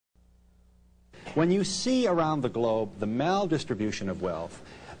When you see around the globe the maldistribution of wealth,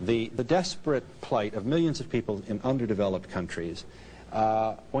 the desperate plight of millions of people in underdeveloped countries,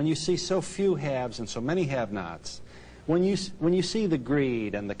 when you see so few haves and so many have-nots, when you see the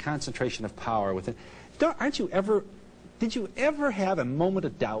greed and the concentration of power within, did you ever have a moment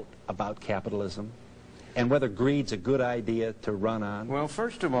of doubt about capitalism and whether greed's a good idea to run on? Well,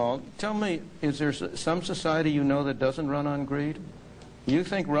 first of all, tell me, is there some society you know that doesn't run on greed? You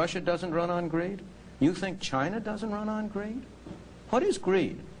think Russia doesn't run on greed? You think China doesn't run on greed? What is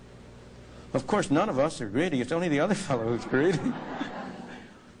greed? Of course, none of us are greedy. It's only the other fellow who's greedy.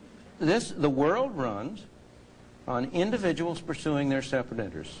 The world runs on individuals pursuing their separate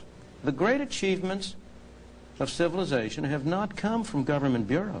interests. The great achievements of civilization have not come from government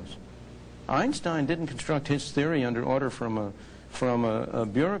bureaus. Einstein didn't construct his theory under order from a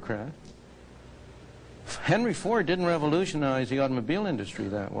bureaucrat. Henry Ford didn't revolutionize the automobile industry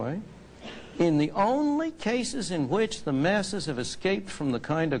that way. In the only cases in which the masses have escaped from the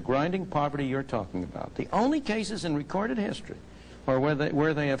kind of grinding poverty you're talking about, the only cases in recorded history are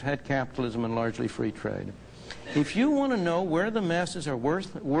where they have had capitalism and largely free trade. If you want to know where the masses are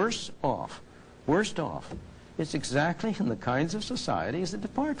worst off, it's exactly in the kinds of societies that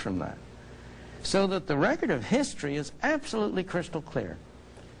depart from that. So that the record of history is absolutely crystal clear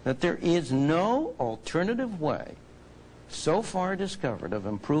that there is no alternative way so far discovered of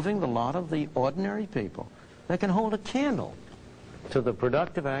improving the lot of the ordinary people that can hold a candle to the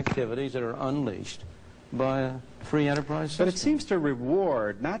productive activities that are unleashed by a free enterprise system. But it seems to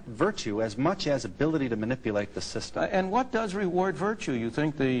reward not virtue as much as ability to manipulate the system. And what does reward virtue? You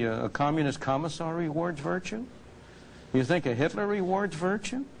think a communist commissar rewards virtue? You think a Hitler rewards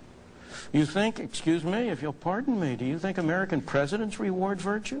virtue? You think, excuse me, if you'll pardon me, do you think American presidents reward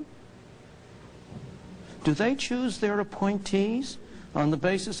virtue? Do they choose their appointees on the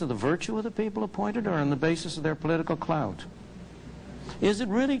basis of the virtue of the people appointed or on the basis of their political clout? Is it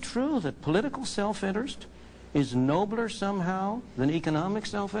really true that political self-interest is nobler somehow than economic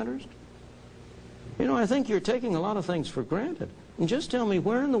self-interest? You know, I think you're taking a lot of things for granted. And just tell me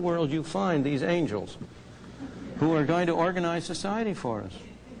where in the world you find these angels who are going to organize society for us.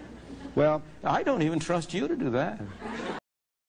 Well, I don't even trust you to do that.